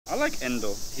I like Endo.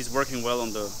 He's working well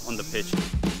on the pitch.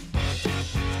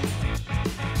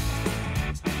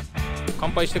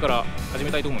 乾杯してから始め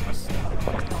たいと思います。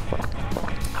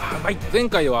はい、前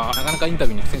回はなかなかインタ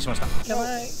ビューに苦戦しました。フ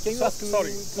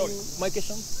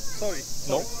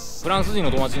ランス人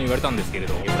の友達に言われたんですけれ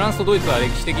ど、フランスとドイツは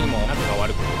歴史的にも仲が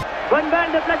悪く。フランス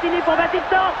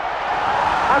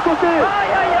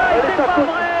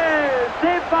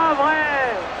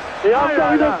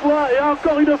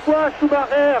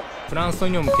の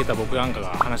ユニフォーム着てた僕なんかが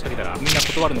話しかけたらみんな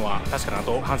断るのは確かな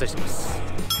と反省しています。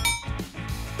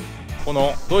こ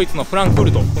のドイツのフランクフ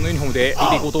ルト、このユニフォームで見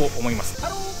ていこうと思います。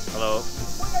Hello.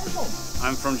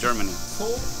 I'm from Germany. So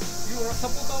you are a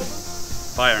supporter of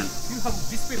Bayern. You have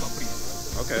this paper,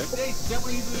 please. Okay. There is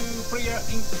Japanese player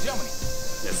in Germany.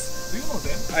 Yes. Do you know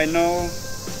them? I know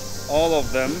all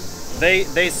of them.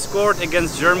 They scored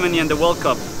against Germany in the World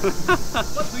Cup.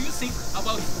 What do you think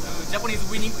about Japanese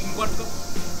winning in World Cup?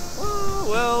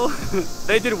 Well,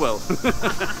 they did well.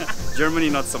 Germany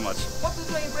not so much. What is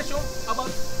your impression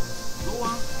about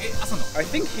Asano? I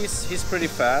think he's pretty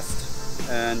fast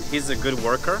and he's a good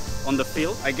worker on the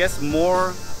field. I guess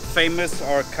more famous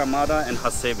are Kamada and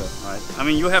Hasebe, right? I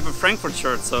mean, you have a Frankfurt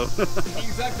shirt, so.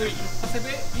 Exactly.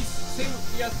 Hasebe is 7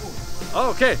 years old. Oh,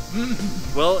 okay.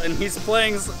 Well, and he's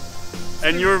playing,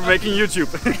 and you're making YouTube.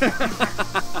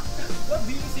 What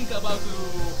do you think about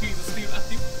he's still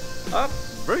active?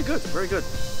 Very good, very good.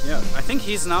 Yeah, I think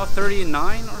he's now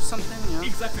 39 or something. Yeah.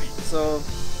 Exactly. So,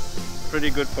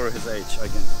 pretty good for his age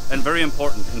again, and very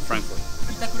important in Frankfurt.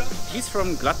 He's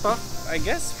from Gladbach, I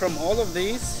guess. From all of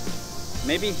these,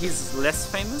 maybe he's less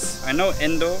famous. I know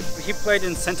Endo. He played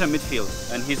in center midfield,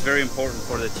 and he's very important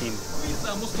for the team. Who is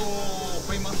the most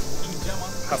famous in German?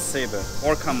 Hasebe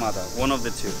or Kamada, one of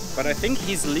the two. But I think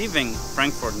he's leaving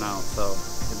Frankfurt now, so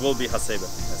it will be Hasebe.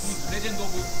 Yes. He's legend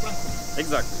of Frankfurt.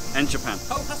 Exactly, and Japan.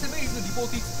 How Hasebe is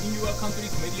reported in your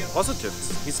country's media? Positive.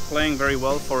 He's playing very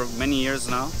well for many years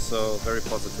now, so very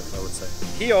positive, I would say.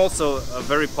 He also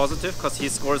very positive because he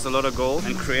scores a lot of goals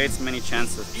and creates many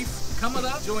chances. If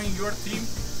Kamada join your team,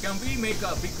 can we make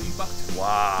a big impact?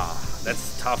 Wow,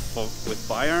 that's tough with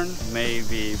Bayern,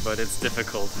 maybe, but it's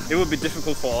difficult. It would be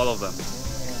difficult for all of them.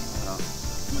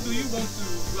 Who do you want to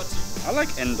your team? I like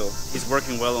Endo. He's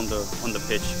working well on the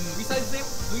pitch. Besides them,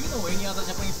 do you know any other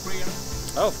Japanese player?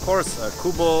 Oh, of course,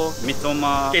 Kubo,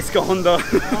 Mitoma, Keisuke Honda.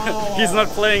 He's not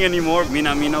playing anymore.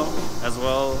 Minamino as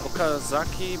well.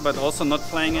 Okazaki, but also not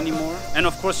playing anymore. And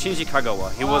of course, Shinji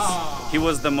Kagawa. He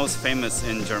was the most famous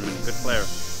in Germany. Good player,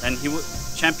 and he was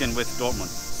champion with Dortmund.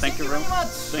 Thank you very much.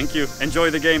 Thank you. Enjoy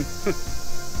the game.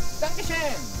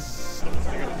 Dankeschön.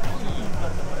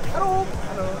 Hello.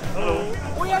 Hello.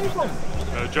 Where are you from?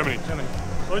 Germany.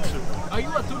 Deutschland. Are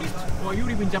you a tourist or you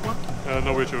live in Japan?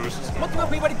 No, we're tourists. What's your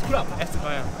favorite club? FC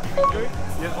Bayern.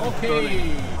 Yeah.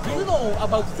 Okay. Do you know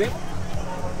about them?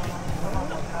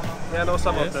 Yeah, I know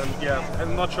some of them. Yeah,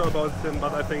 I'm not sure about them,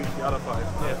 but I think the other five.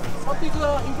 Yeah. What is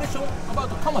your impression about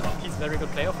Kamada? He's a very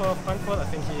good player for Frankfurt. I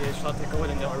think he shot a goal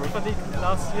in the Europa League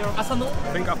last year. Asano?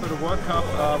 I think after the World Cup,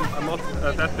 I'm not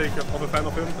that big of a fan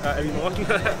of him anymore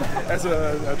as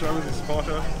a German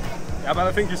supporter. Yeah, but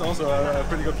I think he's also a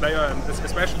pretty good player, and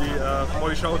especially what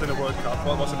he showed in the World Cup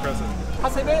was impressive.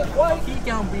 Hasebe, why he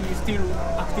can be still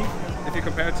active? If you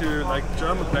compare to like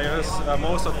German players,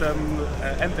 most of them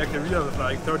end their career with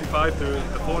like 35 to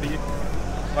 40.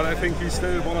 But I think he's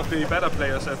still one of the better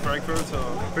players at Frankfurt, so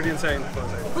pretty insane.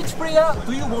 Which player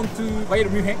do you want to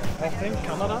Bayern München? I think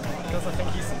Kamada, because I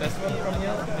think he's the best one from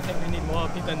here. I think we need more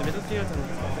people in the middle field, and I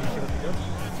think he would be good.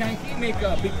 Can he make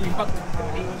a big impact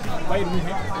in Bayern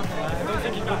München? I don't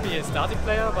think he would be a starting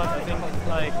player, but I think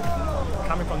like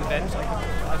coming from the bench,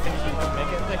 I think he could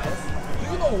make it, I guess. Do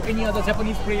you know any other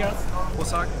Japanese players?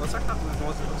 Osaka?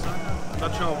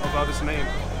 Not sure about his name.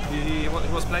 He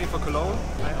was playing for Cologne.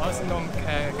 I also know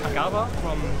Kagawa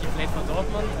he played for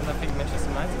Dortmund and I think Manchester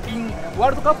United. In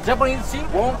World Cup, Japanese team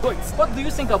won Deutsch. What do you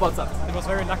think about that? It was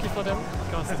very lucky for them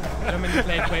because Germany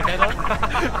played way better.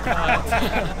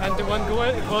 And the one goal,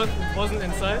 it wasn't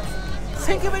inside.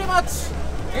 Thank you very much.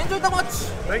 Enjoy the match.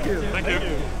 Thank you. Thank you.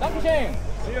 Dankeschön.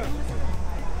 See you.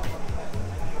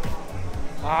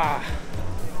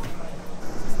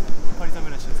 パリ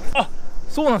侍ですか。あ、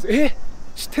そうなんです。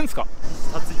知ってんすか？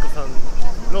達彦さん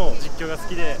の実況が好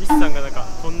きで、西さんがなんか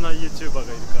こんな YouTuber がい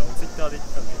るからツイッターで言っ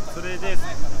てたんで、それで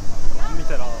見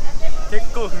たら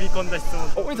結構踏み込んだ質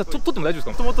問。お兄さん撮っても大丈夫です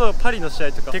か？もともとパリの試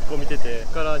合とか結構見てて、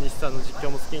から西さんの実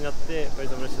況も好きになって、パリ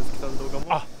侍俊介さんの動画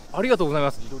も。ありがとうござい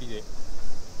ます。自撮りで。はい。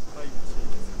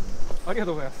ありが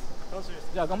とうございます。楽しみです。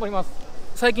じゃあ頑張ります。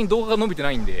最近動画が伸びて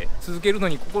ないんで続けるの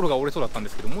に心が折れそうだったんで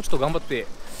すけど、もうちょっと頑張って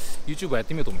YouTuber やっ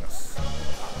てみようと思います。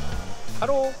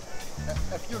Hello.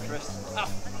 A few questions.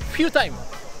 Few time.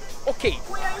 Okay.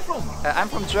 Where are you from? I'm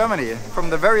from Germany, from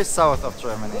the very south of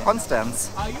Germany, Constance.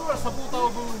 Are you a supporter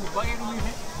of Bayern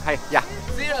Munich? Hi, yeah.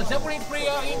 There are Japanese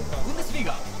player in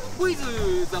Bundesliga. Who is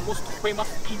the most famous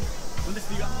in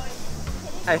Bundesliga?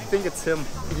 I think it's him.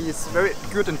 He's very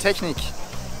good in technique,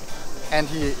 and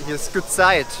he has good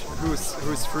sight.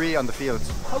 Who's free on the field.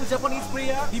 How Japanese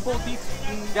player reported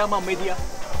in German media?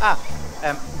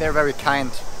 They're very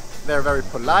kind. They're very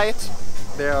polite.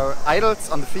 They're idols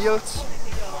on the field,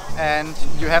 and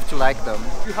you have to like them.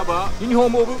 You have a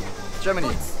uniform of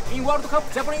Germany. In World Cup,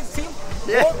 Japanese team.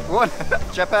 Yeah, won.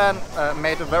 Japan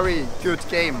made a very good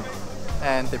game,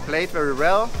 and they played very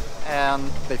well, and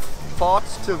they fought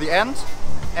till the end,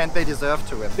 and they deserve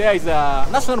to win. There is a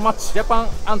national match, Japan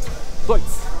and Deutsch.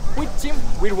 Which team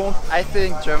will win? I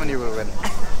think Germany will win.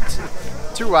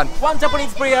 2-1. One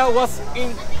Japanese player was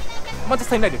in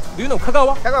Manchester United. Do you know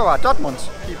Kagawa? Kagawa, Dortmund.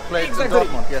 He played Exactly. in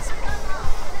Dortmund, yes.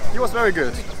 He was very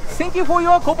good. Thank you for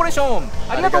your cooperation.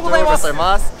 ありがとうございます。 arigatou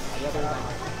gozaimasu.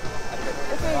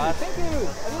 Okay, thank you.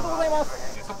 ありがとうございます。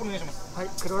札幌お願いします。はい、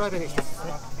黒ラベルですね。い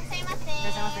らっしゃいませ。いら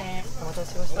っしゃいませ。お待た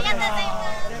せしました。ありがとう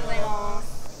ございま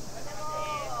す。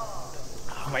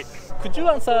 Right. Could you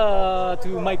answer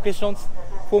to my questions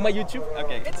for my YouTube?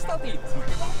 Okay. Let's start it.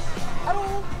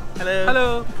 Hello. Hello.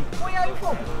 Hello. Where are you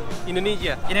from?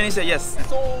 Indonesia. Indonesia, yes.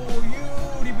 So you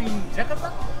live in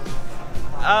Jakarta?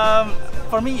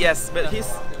 For me, yes, but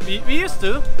we used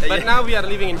to, but yeah. now we are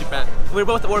living in Japan. We're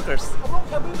both workers. How long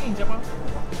have you been in Japan?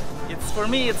 It's for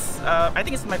me. It's I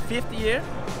think it's my 5th year.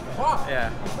 Wow.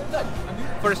 Yeah. And you?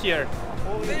 First year.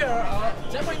 There are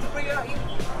Japanese player in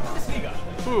Bundesliga.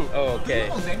 Who? Oh, okay. Do you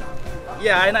know them?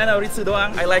 Yeah, I know Ritsu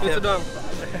Doang. I like Ritsu him. Doang.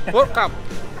 World Cup.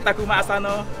 Takuma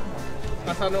Asano.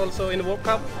 Asano also in the World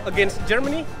Cup against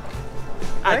Germany.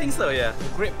 I think so. Yeah.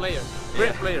 Great player.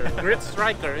 Great player. Great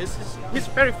striker. He's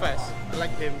very fast. I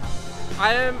like him.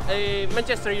 I am a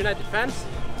Manchester United fan,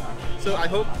 so I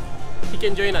hope he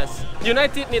can join us.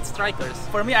 United needs strikers.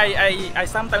 For me, I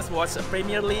sometimes watch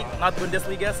Premier League, not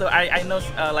Bundesliga. So I know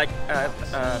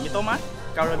Mitoma,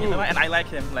 Kaoru Mitoma, and I like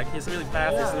him. Like he's really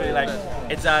fast. He's really like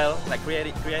agile, like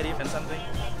creative and something.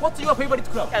 What's your favorite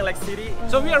club? I like City.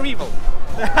 So we are rival,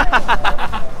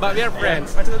 but we are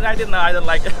friends. Manchester United, no, I don't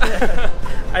like.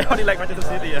 I only like Manchester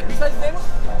City. Yeah. Besides them,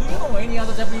 do you know any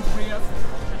other Japanese players?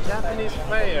 Japanese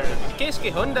player,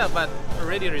 Keisuke Honda, but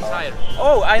already retired.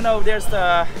 Oh, I know. There's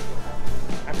I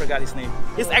forgot his name.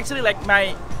 He's actually like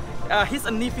my. He's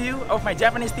a nephew of my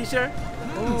Japanese teacher.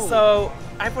 So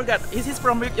I forgot. He's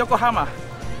from Yokohama.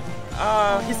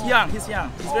 He's young. He's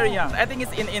very young. I think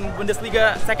he's in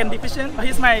Bundesliga 2nd division.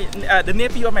 He's the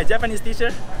nephew of my Japanese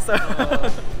teacher. So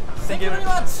Thank you very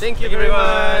much. Thank you very much.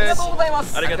 ありがとうございま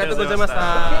す。ありがとうございました。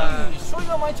 Okay, show you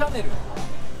my channel.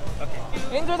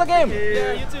 Enjoy the game.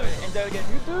 Yeah, you too. Enjoy the game.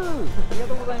 You too. ありが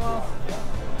とうございます。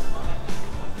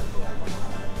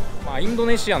まあインド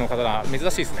ネシアの方が珍し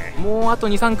いですね。もうあと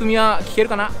2、3組は聞ける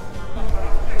かな。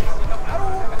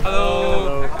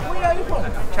Hello. Where are you from?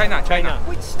 China.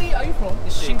 Which city are you from?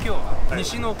 新京、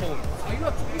西の方。 Are you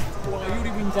a tourist or you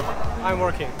live in Japan? I'm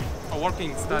working.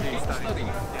 Working, studying. Studying.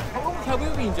 How long have you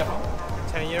been in Japan?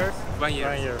 10 years. 1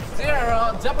 year. There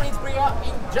are Japanese player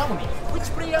in Germany. Which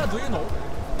player do you know?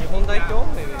 日本代表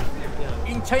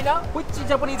In China, which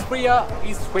Japanese player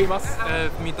is famous?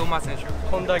 三笘選手。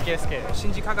本田圭佑。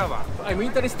新次香川。I'm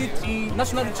interested in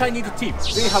national Chinese team.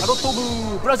 They have a lot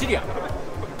of Brazilian.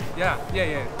 Yeah.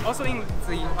 Also in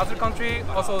the other country,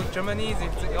 also Germany,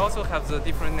 they also have the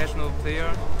different national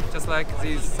player. Just like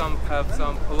some have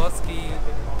some Poloski,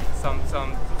 some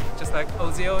just like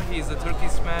Ozil. He's a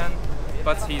Turkish man,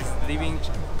 but he's living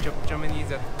Germany.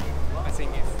 That I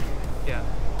think is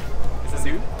Is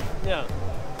it you? Yeah.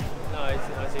 No, I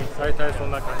think 大体そ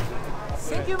んな感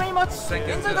じ。 Thank you very much. Thank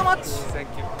you. Enjoy the match. Thank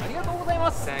you. ありがとうござい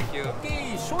ます。 Thank you.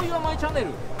 Okay, show you my channel.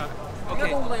 ありが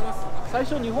Okay. とうございます。最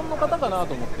初日本の方かな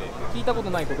と思って聞いたこと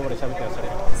ない言葉で喋ってらっしゃる。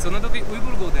その時ウイ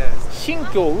グル語で新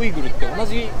疆ウイグルって同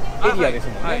じエリアです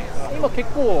もんね。はい今結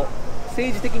構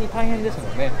政治的に大変ですも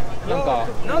んね。なんか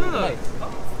ない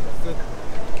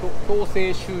強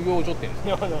制収容所っていうん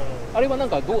ですか。あれはなん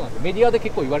かどうなんですか。メディアで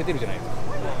結構言われてるじゃないですか。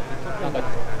なんか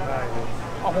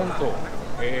あ本当。